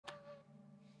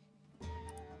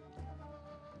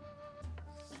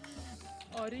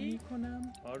آری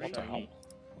میکنم. What the hell?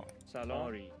 سلام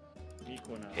آری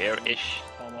میکنم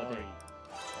Here-ish. آماده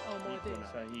آماده.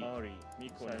 صحیح آری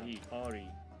میکنم آری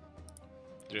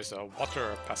There's a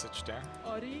water passage there.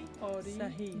 آری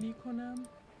صحیح میکنم.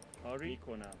 آری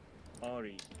میکنم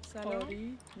آری سلام.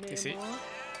 You see? معمار.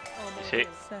 آماده. See?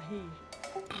 صحیح.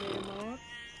 معمار.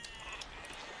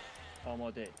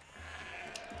 آماده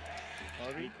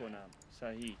آری کنم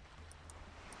صحیح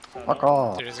Fuck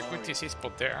off. There is a good TC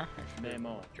spot there. If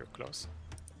معمار you're close.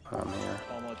 I'm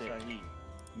here. آماده صحیح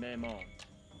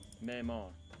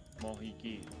معمار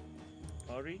ماهیگیر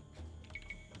آری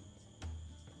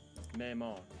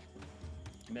معمار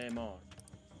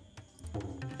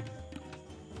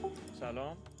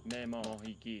سلام معمار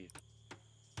ماهیگیر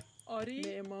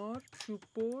آری. معمار. چوب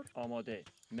بر. آماده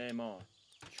معمار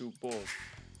چوب بر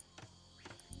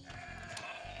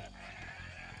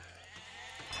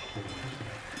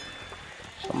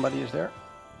Somebody is there.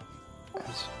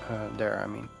 It's there, I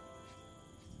mean.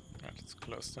 Right, it's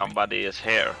close to me. Somebody is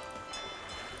here.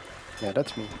 Yeah,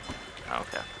 that's me.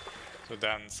 Okay. So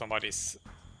then somebody's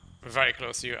very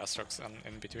close to you, Astrox, and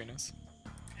in between us.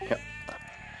 Yeah.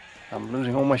 I'm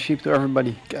losing all my sheep to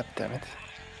everybody. God damn it.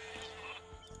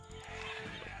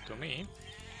 To me.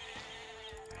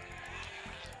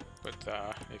 But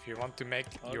if you want to make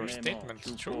your Memo, statement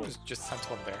true true, call. just send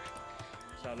one there.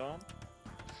 سلام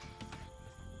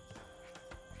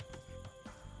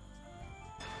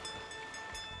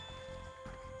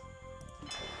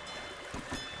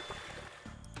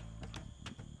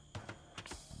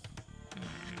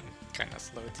Kinda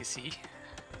slow TC.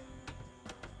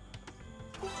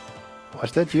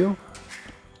 Was that you?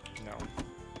 No.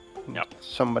 Yep.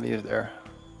 Somebody is there.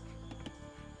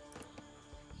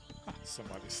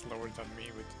 Somebody's slower than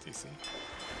me with the TC.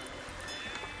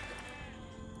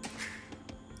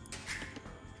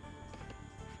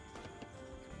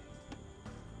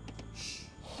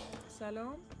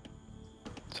 سلام.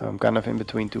 So I'm kind of in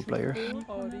between two players.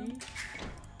 آری.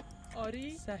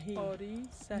 آری. صحیح. آری.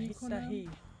 صحیح. صحیح.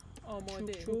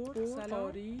 آماده. چوب. سلام.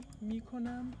 آری.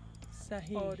 میکنم.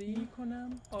 صحیح. آری. میکنم.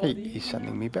 Hey, آری. he's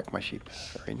sending me back my sheep.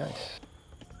 Very nice.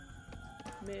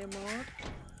 معمار.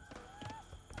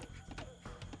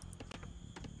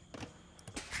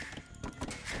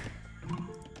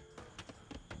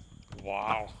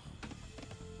 Wow.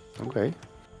 Okay.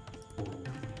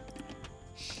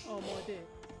 آماده.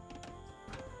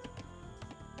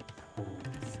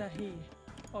 صحیح.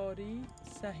 آری.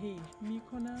 صحیح.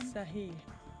 میکنم. صحیح.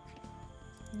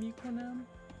 میکنم.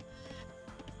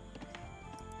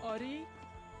 آری.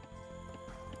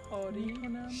 آری.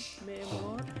 میکنم.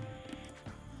 معمار.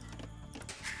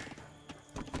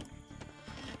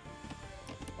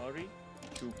 آری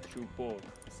چوب بر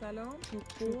سلام.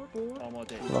 چوب بر.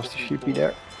 آماده Lost a sheepy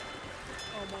there.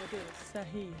 آماده.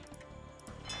 صحیح.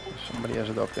 Somebody has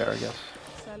a dog there, I guess.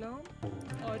 سلام.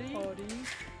 آری. آری.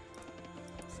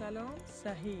 سلام.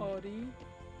 صحیح. آری.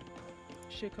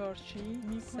 شکارچی.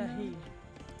 میکنم. صحیح.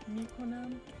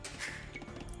 میکنم.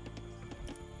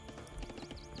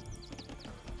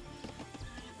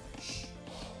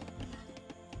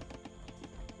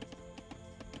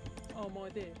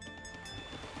 آماده.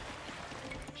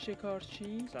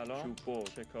 شکارچی. سلام چوب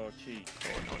بر شکارچی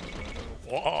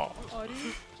Wow.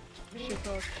 آری.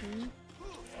 شکارچی.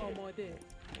 آماده.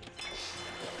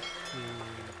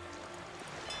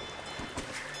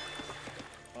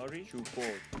 آری چوب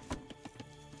بر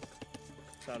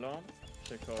سلام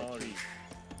شکارچی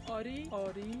آری.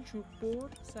 آری. چوب بر.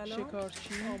 سلام.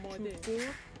 شکارچی. آماده. چوب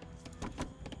بر.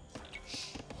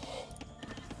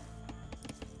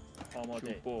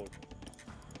 آماده چوب بر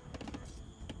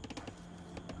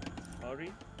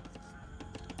آری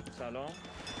سلام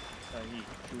صحیح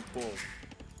چوب بر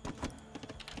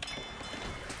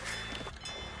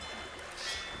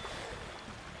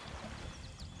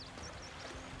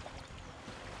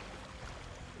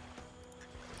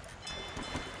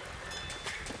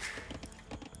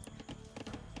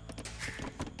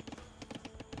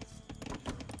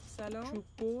سلام. چوب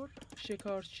بر.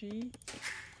 شکارچی.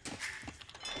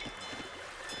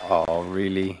 Oh,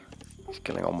 really? He's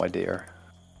killing all my deer.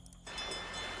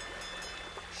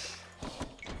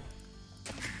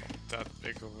 That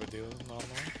big of a deal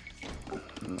normally.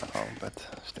 No, but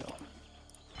still.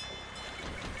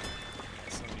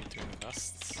 So need to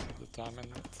invest the time in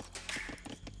it.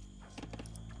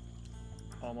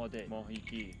 آماده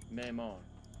ماهیگیر معمار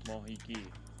ماهیگیر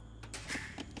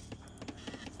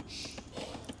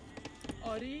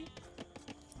آری.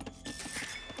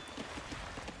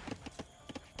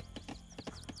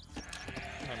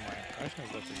 And my impression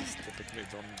is that it is typically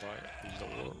done by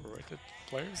lower rated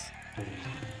players.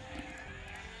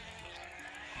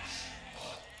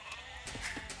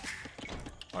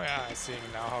 Oh yeah, I'm seeing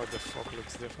now how the fog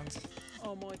looks different.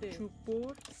 آماده. چوب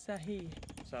بر صحیح.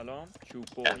 سلام چوب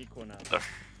بر میکنم. There.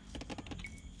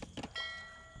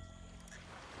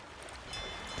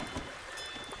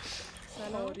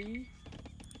 سلام. آری.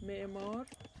 معمار.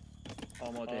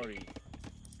 آماده. آری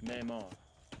معمار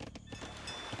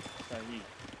صحیح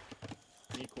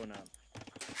میکنم.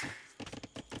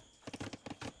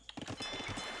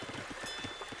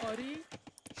 آری.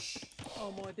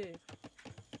 آماده.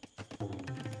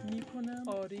 میکنم.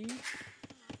 آری.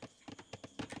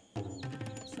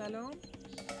 سلام.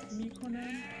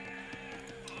 میکنم.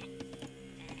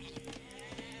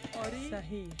 آری.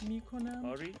 صحیح. میکنم.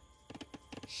 آری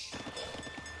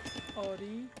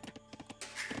آری.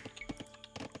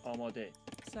 آماده.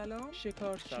 سلام.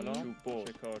 شکارچی. سلام چوب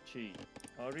بر شکارچی.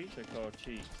 آری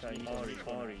شکارچی صحیح. آری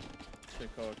آری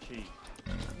شکارچی.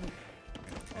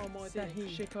 آماده.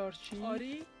 صحیح. شکارچی.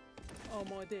 آری.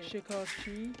 آماده.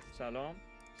 شکارچی. سلام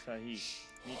صحیح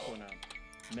میکنم.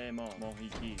 معمار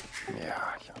ماهیگیر.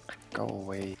 Yeah, go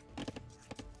away.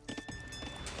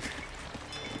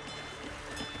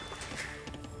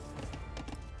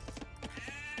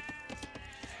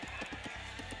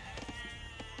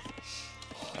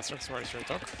 Asterix, where is your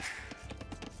dog?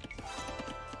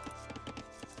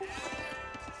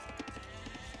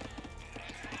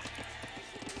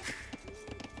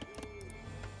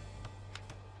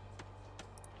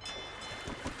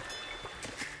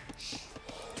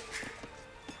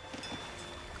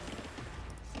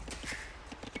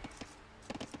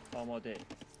 آماده.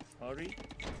 آری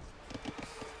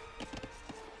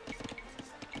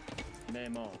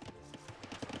معمار.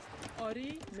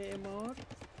 آری. معمار.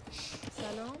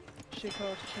 سلام.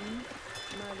 شکارچی.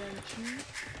 معدنچی.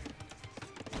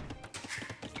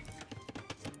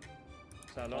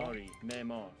 سلام آری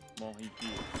معمار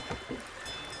ماهیگیر.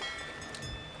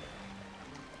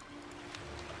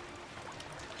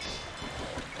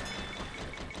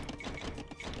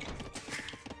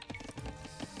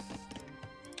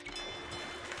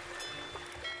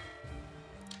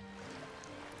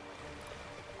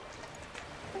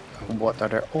 What, are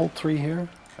there all three here?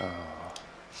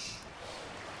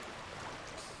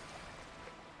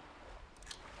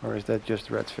 Or is that just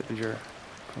red villager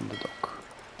from the dock?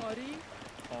 آری.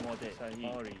 آماده صحیح.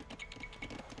 آری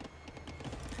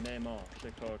معمار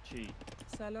شکارچی.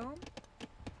 سلام.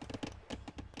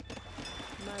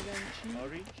 معدنچی.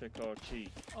 آری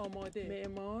شکارچی. آماده.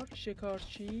 معمار.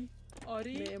 شکارچی.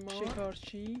 آری. معمار.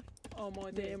 شکارچی.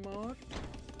 آماده. معمار.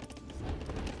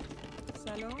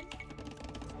 سلام.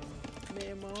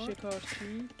 معمار.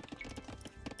 شکارچی.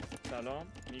 سلام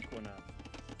میکنم.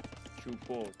 چوب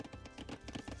بر.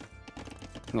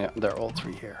 Yeah, they're all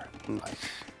three here. Nice.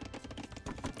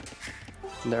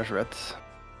 There's red.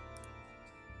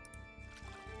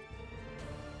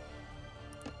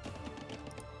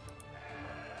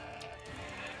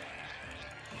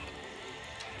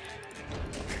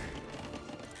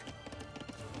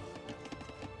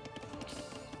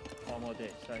 آماده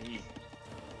صحیح.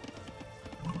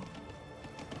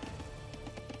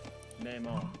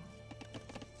 معمار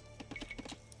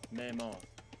معمار.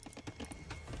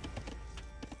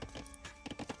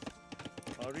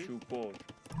 آری چوب بر.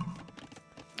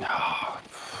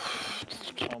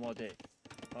 آماده.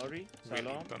 آری Really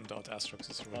سلام. bummed out. Asterix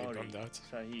is really آری bummed out.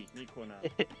 صحیح میکنم.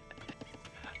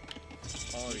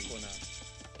 آری کنم.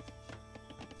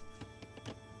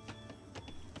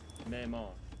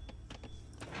 معمار.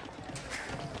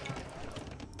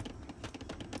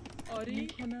 آری.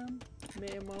 میکنم.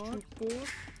 معمار. چوب بر.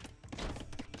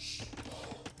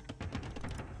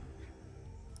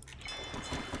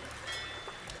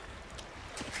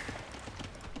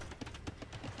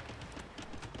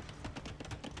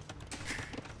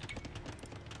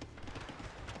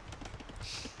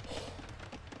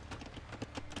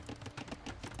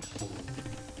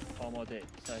 آماده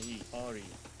صحیح. آری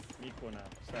میکنم.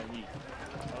 صحیح.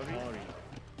 آری آری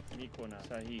میکنم.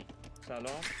 صحیح.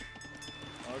 سلام.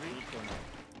 آری میکنم.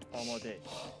 آماده.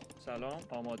 سلام.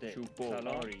 آماده. چوب بر.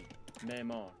 سلام. آری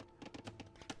معمار.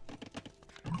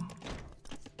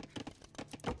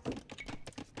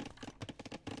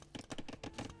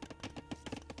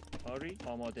 آری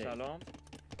آماده. سلام.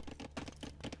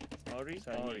 آری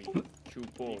صحیح.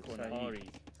 چوب بر. صحیح. آری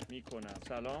میکنم.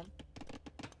 سلام.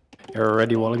 You're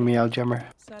already walling me out, Jammer.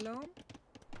 سلام.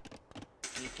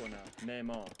 میکنم.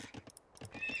 معمار.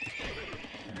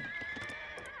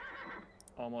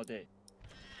 آماده.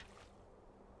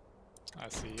 I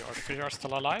see your three are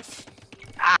still alive.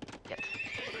 Yet.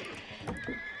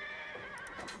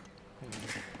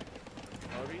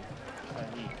 آری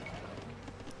صحیح.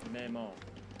 معمار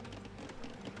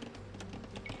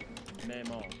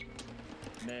معمار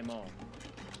معمار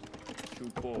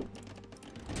چوب بر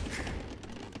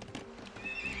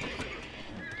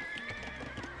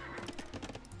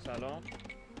سلام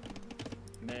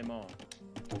معمار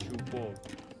چوب بر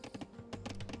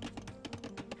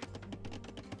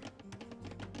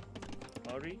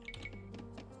آری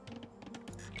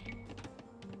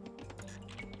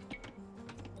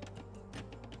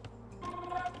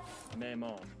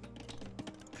معمار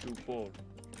چوب بر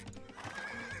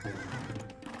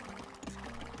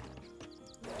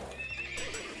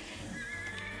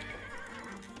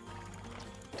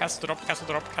Castle drop, castle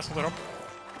drop, castle drop.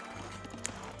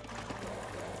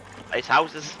 Ice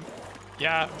houses.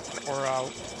 Yeah, or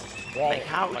wall. Like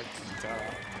house. Like,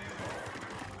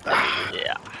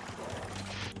 Yeah.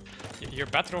 you're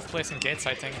better off placing gates,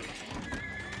 I think.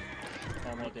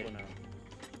 آماده کنم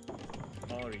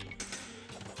آری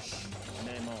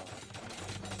معمار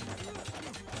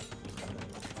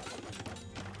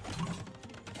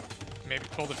Maybe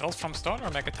pull the vills from stone or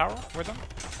make a tower with them.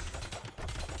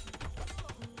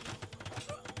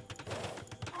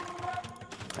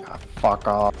 Ah, fuck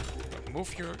off.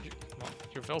 Move your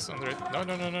vills under it. No,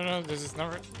 no, no, no, no. This is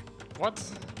not. What?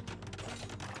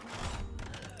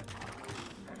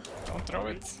 Don't throw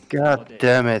it. God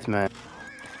damn it, man.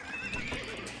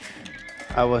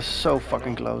 I was so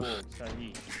fucking close.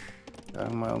 صحیح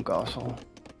Having my own castle.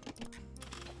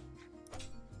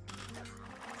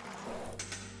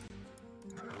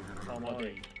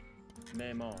 آماده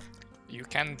معمار You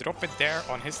can drop it there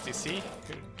on his DC.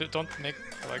 You don't make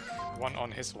like one on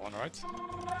his one, right?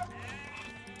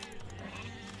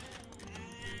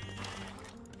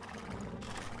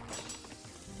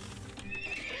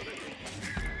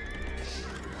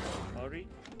 آری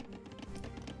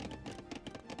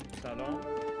سلام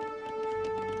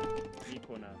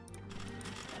میکنم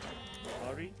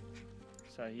آری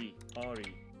صحیح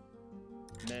آری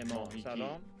معمار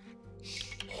سلام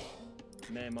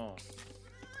معمار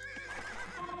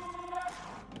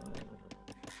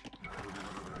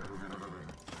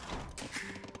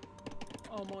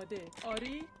آماده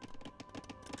آری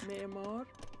معمار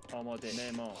آماده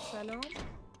معمار سلام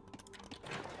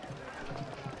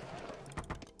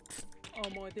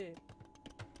آماده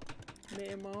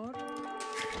معمار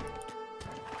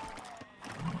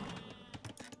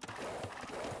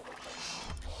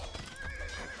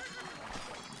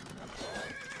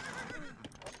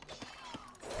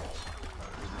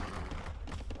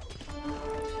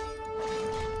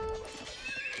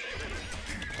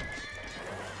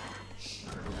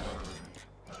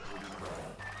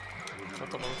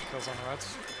Got a lot of kills on red.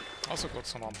 Also got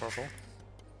some on purple.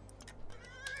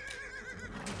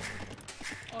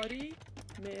 آری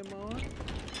معمار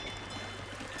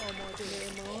آماده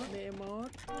معمار معمار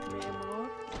معمار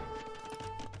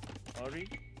آری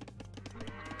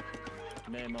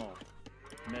معمار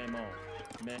معمار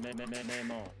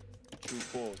معمار چوب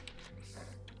بر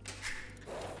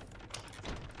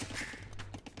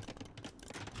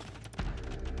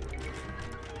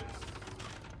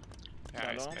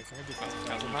Yeah, he's Hello? making a defensive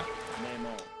gentleman.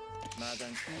 معمار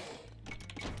معدنچی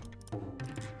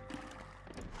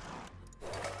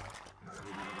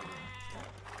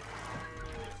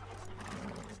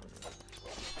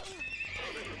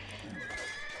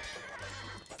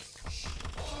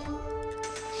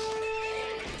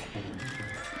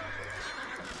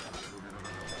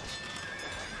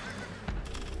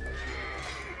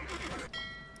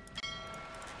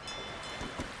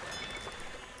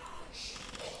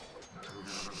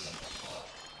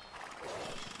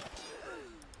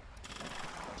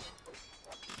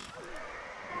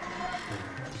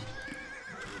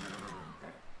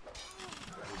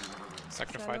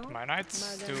Sacrificed my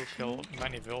knights to kill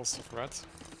many vills of red.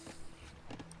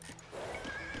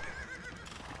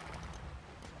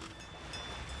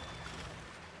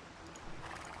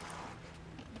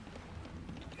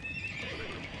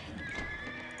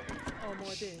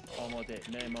 آماده آماده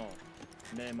معمار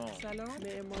معمار سلام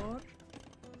معمار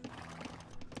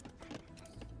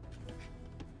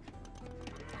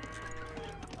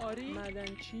آری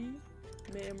معدنچی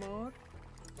معمار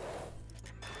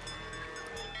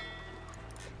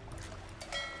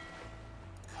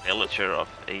Villager of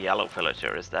a yellow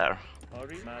villager is there.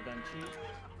 آری معدنچی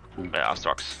Yeah,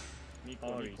 Astrax.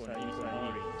 آری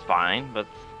صحیح It's fine, but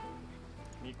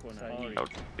میکنه I آری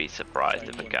would be surprised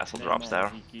if a castle drops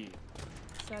there.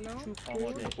 سلام چوب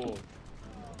آماده بر بر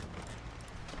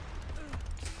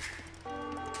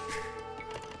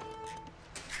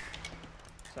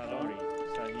سلام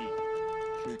صحیح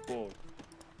چوب بر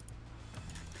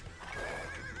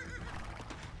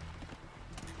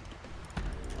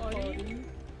آری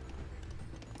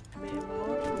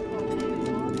معمار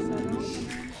معمار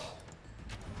سلام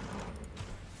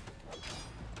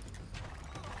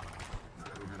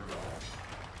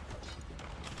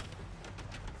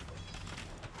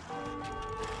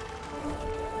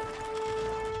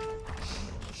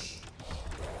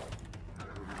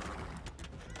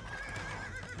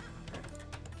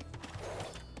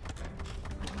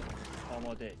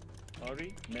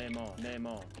آری معمار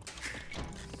معمار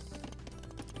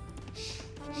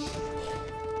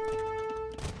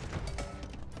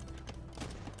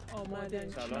آماده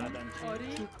سلام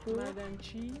آری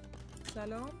مدنچی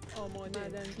سلام آماده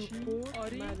مدنچی آری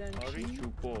آری مدنچی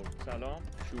چوبور سلام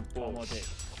چوبور آماده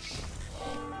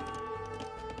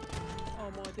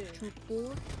آماده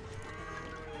چوبور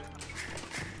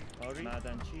آری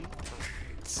معدنچی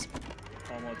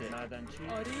آماده معدنچی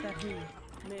آری صحیح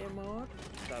معمار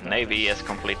سلام Navy is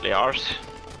completely ours.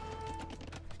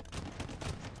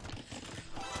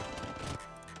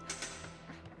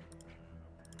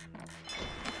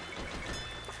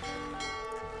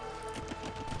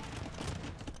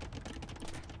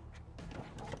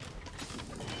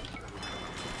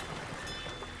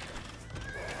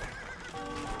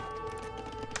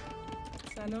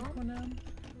 سلام کنم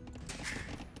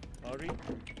آری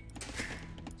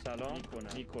سلام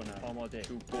میکنم آماده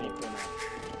چوبور میکنم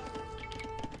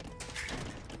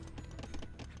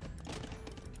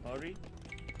آری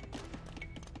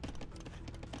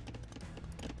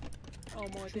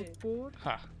آماده چوبور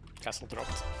Ha, castle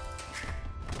dropped.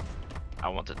 I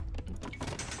wanted.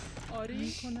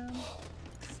 آری کنم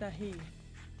صحیح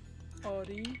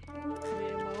آری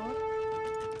معمار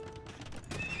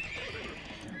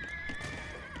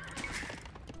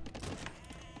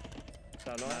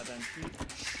سلام معدنچی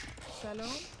سلام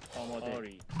آماده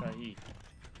آری صحیح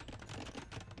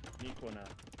میکنم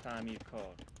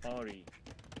تعمیرکار آری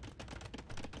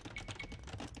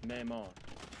معمار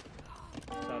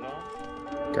سلام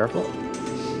Careful.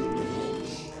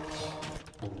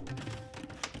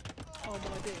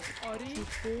 آماده آری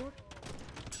چوبور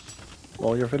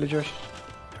All your villagers.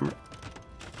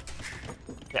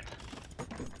 Yeah.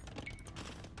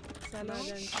 سلام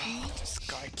مدنچی This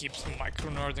guy keeps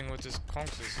micro-nerding with his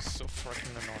Conqs. This is so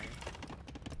fucking annoying.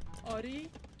 آری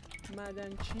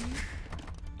مدنچی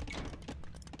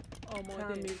آماده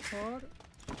تعمیرکار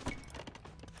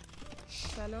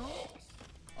سلام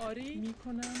آری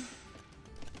میکنم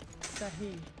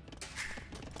صحیح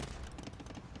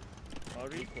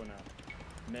آری کنم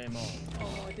معمار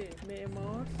آماده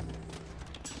معمار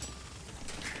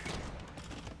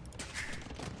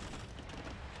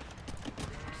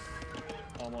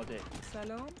آماده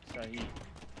سلام صحیح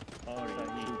آری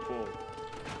صحیح چوبور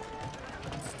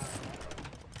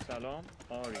سلام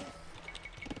آری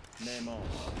معمار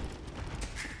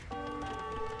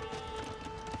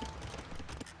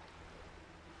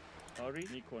آری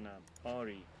میکنم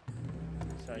آری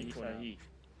صحیح صحیح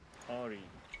آری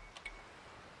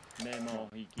معمار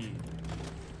ماهیگیر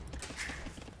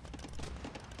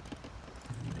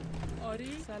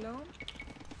آری سلام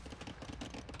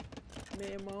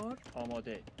معمار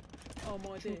آماده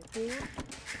آماده چوبور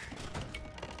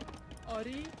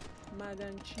آری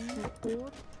مدنچی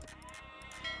چوبور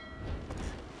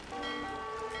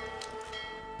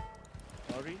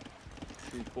آری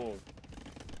چوبور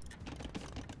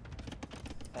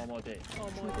آماده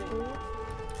آماده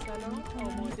سلام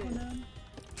آماده سلام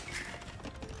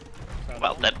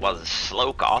Well, that was a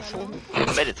slow castle,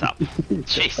 but it's up. Oh,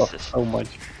 Jesus. so much.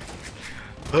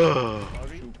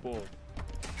 آری چوبور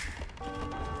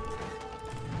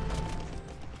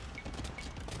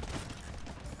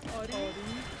آری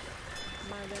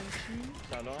مدنچی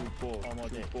سلام چوبور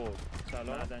آماده چوبور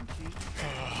سلام معدنچی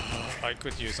I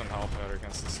could use some help here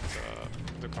against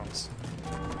the Conqs.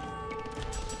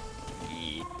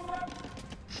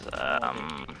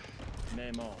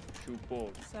 معمار چوبور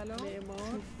سلام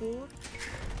معمار چوبور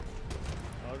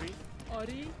آری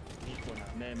آری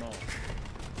میکنم معمار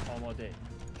آماده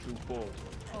چوبور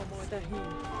آماده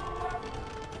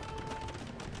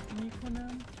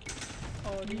میکنم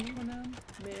آری میکنم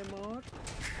معمار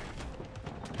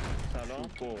سلام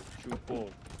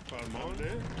چوبور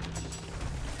فرمانده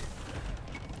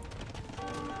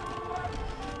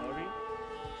آری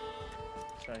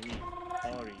صحیح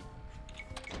آری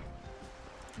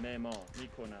معمار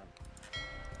میکنم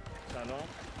سلام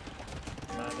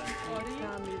معدنچی آری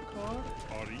تعمیرکار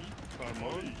آری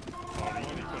فرمان آری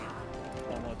میکنم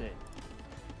آماده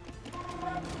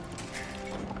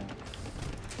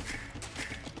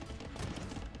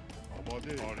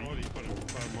آماده آری کنم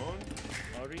فرمان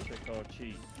آری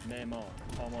شکارچی معمار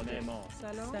آماده معمار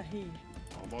سلام صحیح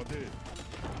آماده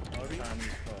آری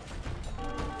تعمیرکار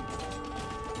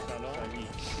سلام صحیح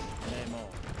معمار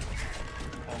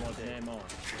آماده معمار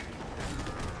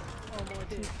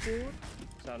آماده چوبور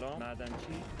سلام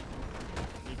معدنچی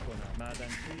میکنم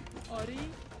معدنچی آری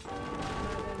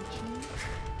مدنچی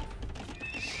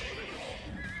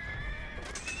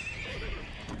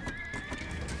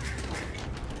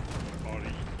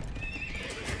آری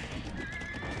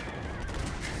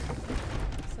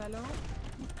سلام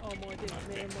آماده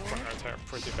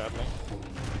badly.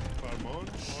 فرمان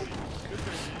آری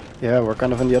بفرمایید. Yeah, we're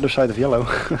kind of on the other side of yellow.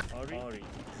 Ari,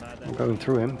 I'm going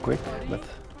through him quick, but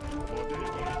آماده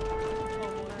آری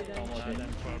آماده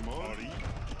فرمان آری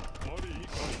آری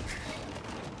آری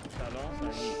سلام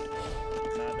صحیح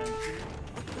معدنچی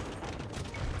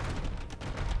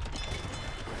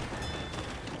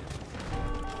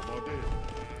آماده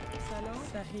سلام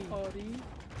صحیح آری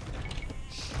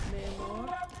معمار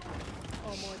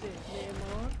آماده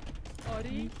معمار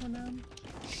آری کنم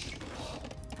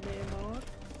معمار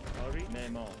آری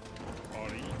معمار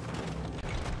آری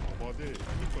آماده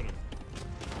میکنم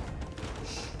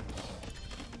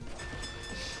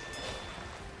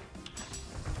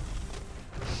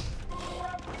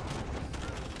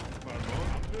فرمان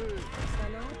حمله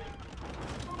سلام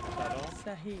سلام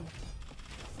صحیح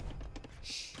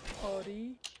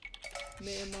آری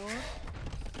معمار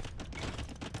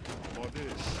آماده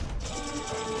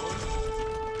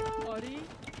فرمان آری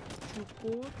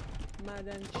چوببر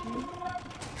معدنچی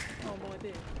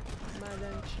آماده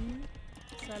معدنچی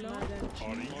سلام معدنچی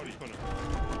آری آری کنم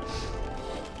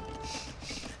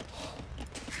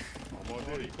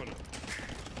آماده آری کنم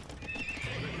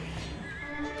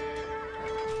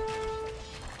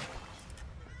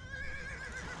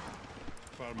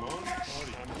فرمان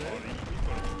آری حمله آری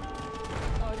میکنم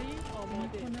آری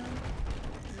آماده کنم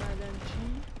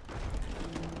معدنچی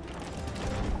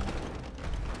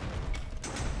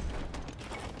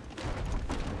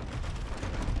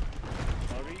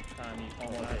آری تعمیر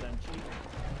آماده معدنچی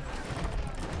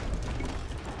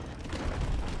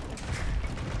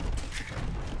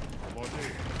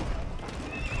آماده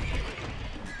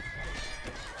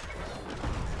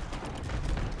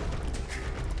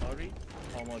آری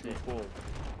آماده برد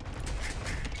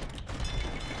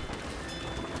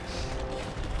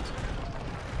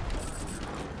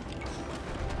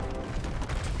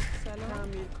سلام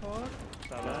تعمیرکار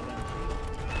سلام معدنچی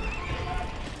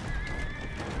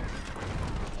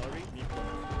آری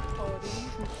میکنم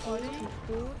آری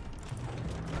چوببر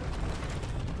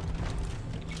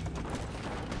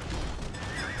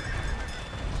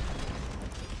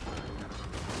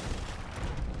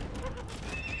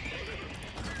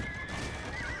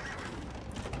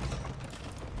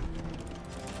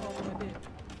آماده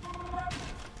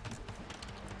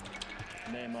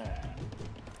معمار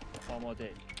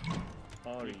آماده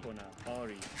آری کنم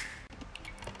آری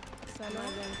سلام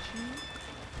معدنچی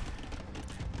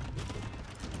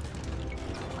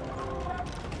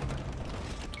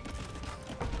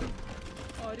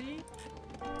آری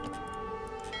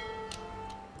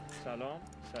سلام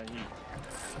صحیح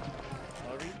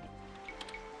آری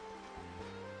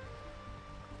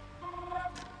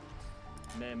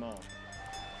معمار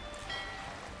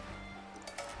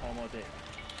آماده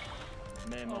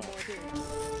معمار آماده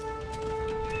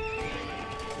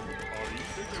آری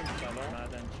بفرمایید سلام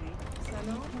معدنچی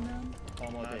سلام کنم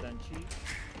آماده معدنچی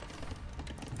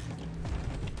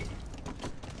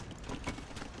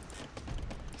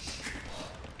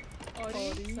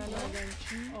آری سلام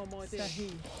معدنچی آماده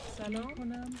صحیح سلام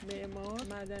کنم معمار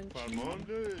معدنچی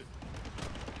فرمانده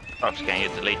Fox, can you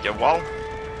delete your wall?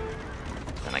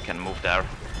 Then I can move there.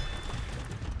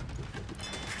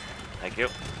 Thank you.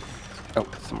 oh,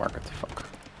 that's the market. Fuck.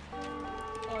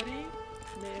 آری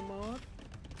معمار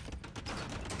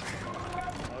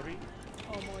آری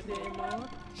آماده معمار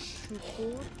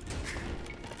چوببر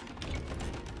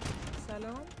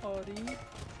سلام آری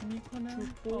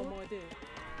میکنم آماده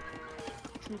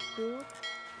چوببر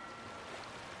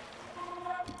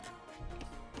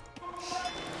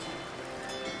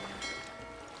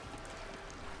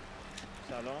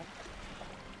سلام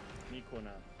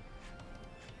میکنم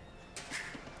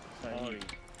صحیح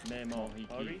معمار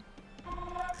آری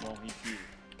ماهیگیر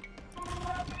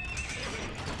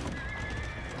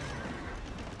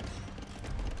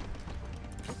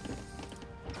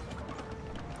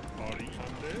آری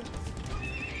حمله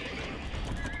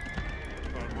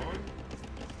فرمان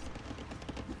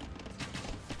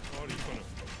آری کنم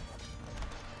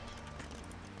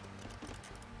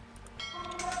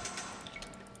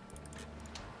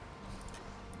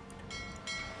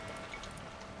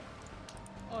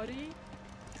آری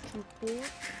چوببر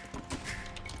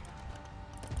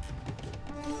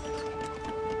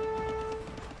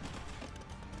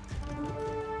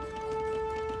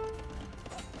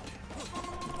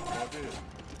آماده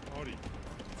آری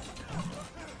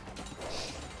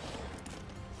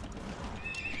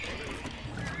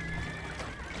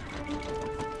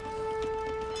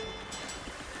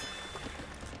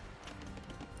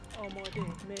آماده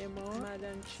معمار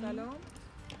معدنچی سلام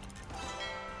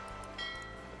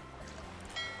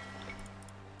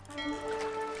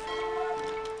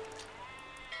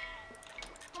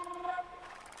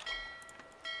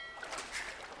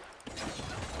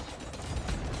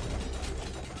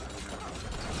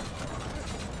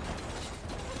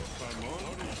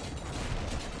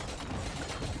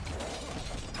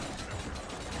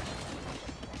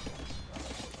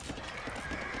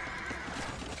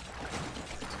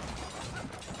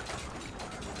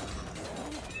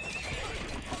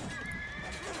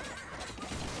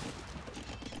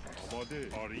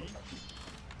Ari.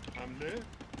 Hamle.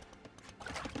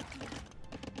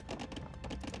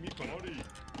 میکنم. آری.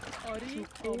 آری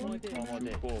آماده.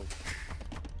 آماده. برد.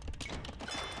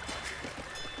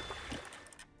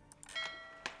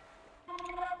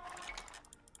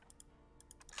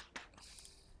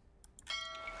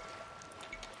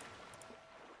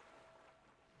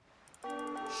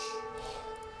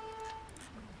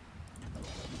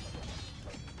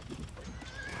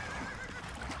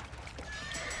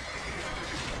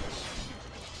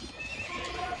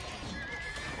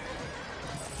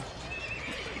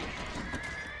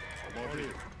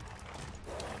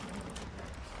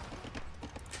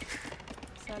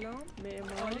 سلام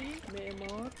معماری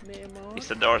معمار Is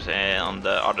the doors on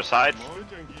the other side? مال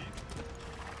جنگی.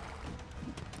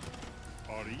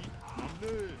 آری.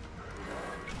 حمله.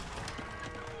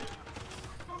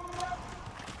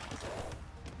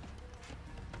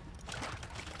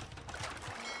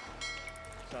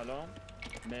 سلام.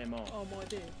 معمار.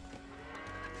 آماده.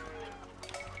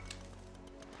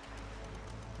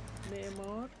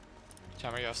 معمار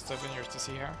Jammer, you have stuff in your TC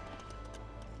here?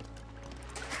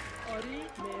 آری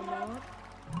معمار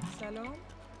سلام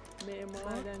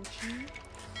معمار معدنچی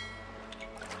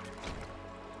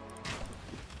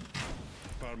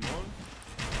فرمان.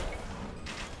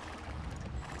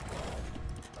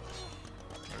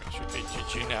 Should be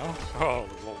GG now. Oh,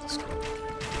 lol, this score.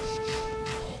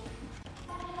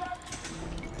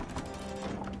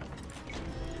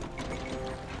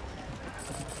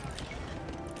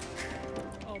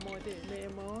 آماده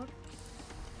معمار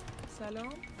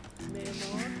سلام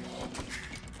معمار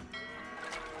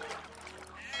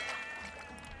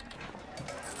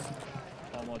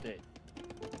آماده.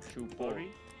 چوب آری.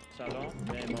 سلام.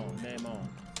 معمار.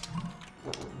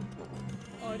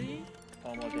 آری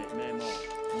آماده.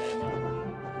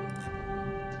 معمار.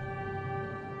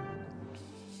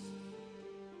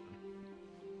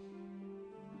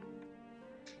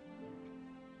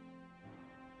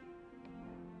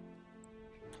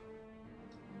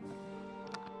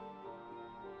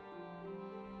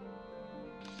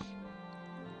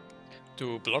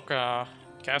 To block a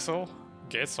castle,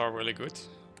 gates are really good.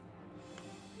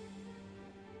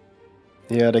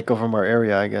 Yeah, they cover more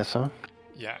area, I guess, huh?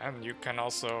 Yeah, and you can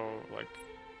also, like,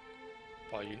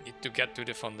 well, you need to get to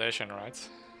the foundation, right?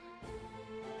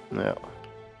 Yeah.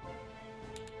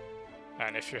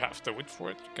 And if you have the wood for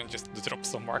it, you can just drop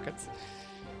some markets.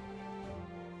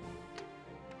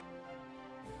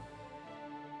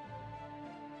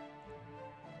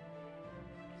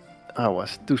 I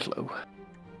was too slow.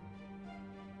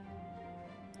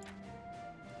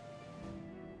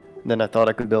 Then I thought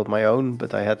I could build my own,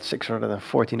 but I had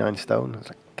 649 stone. I was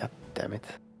like, God damn it.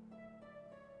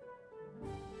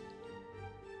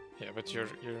 Yeah, but you're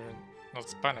not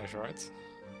Spanish, right?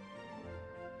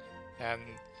 And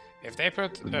if they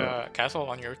put a castle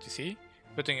on your TC,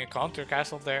 putting a counter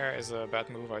castle there is a bad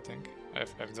move, I think.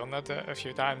 I've done that a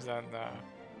few times, and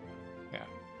yeah.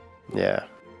 Yeah.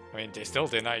 I mean, they still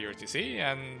deny your TC,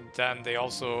 and then they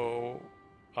also,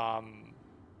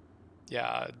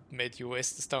 yeah, made you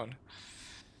waste the stone.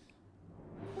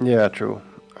 Yeah, true.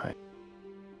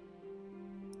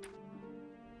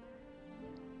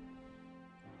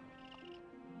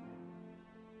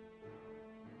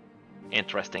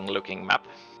 Interesting looking map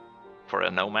for a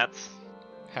Nomads.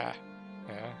 Ha.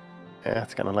 Yeah. Yeah,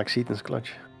 it's kind of like Seaton's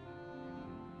Clutch.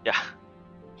 Yeah.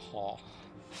 Oh.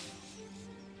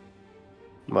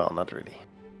 Well, not really.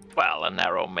 Well, a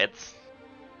narrow mids.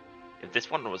 If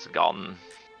this one was gone,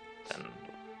 then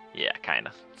yeah,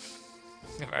 kinda.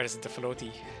 Where is the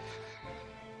floaty?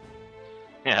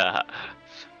 Yeah.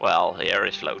 Well, here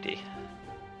is floaty.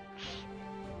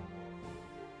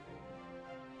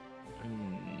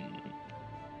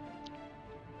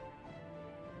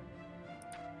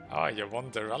 Oh, you won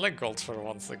the relic gold for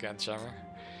once again, Jammer.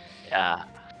 Yeah.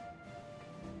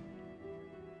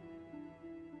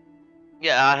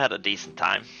 Yeah, I had a decent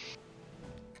time.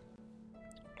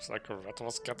 Looks like Red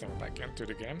was getting back into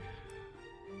the game.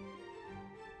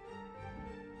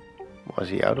 Was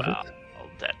he out of Well,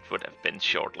 it? that would have been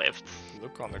short-lived.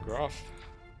 Look on the graph.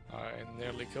 I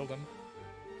nearly killed him.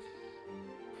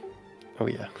 Oh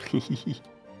yeah.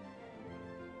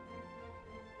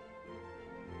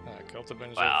 I killed a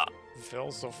bunch Wow. of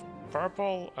fills of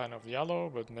purple and of yellow,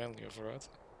 but mainly of red.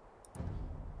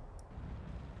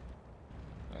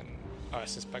 And I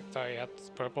suspect I had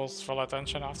purple's full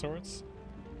attention afterwards.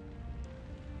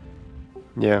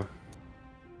 Yeah.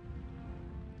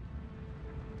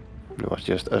 It was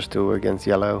just us two against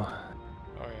yellow.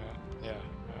 Oh yeah, yeah,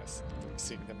 I'm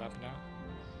seeing the map now.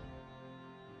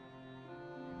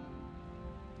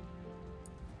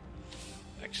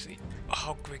 Actually,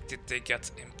 how quick did they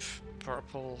get imp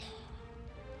purple?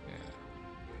 Yeah.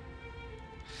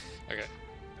 Okay.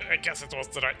 I guess it was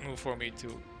the right move for me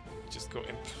to just go imp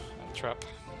and trap.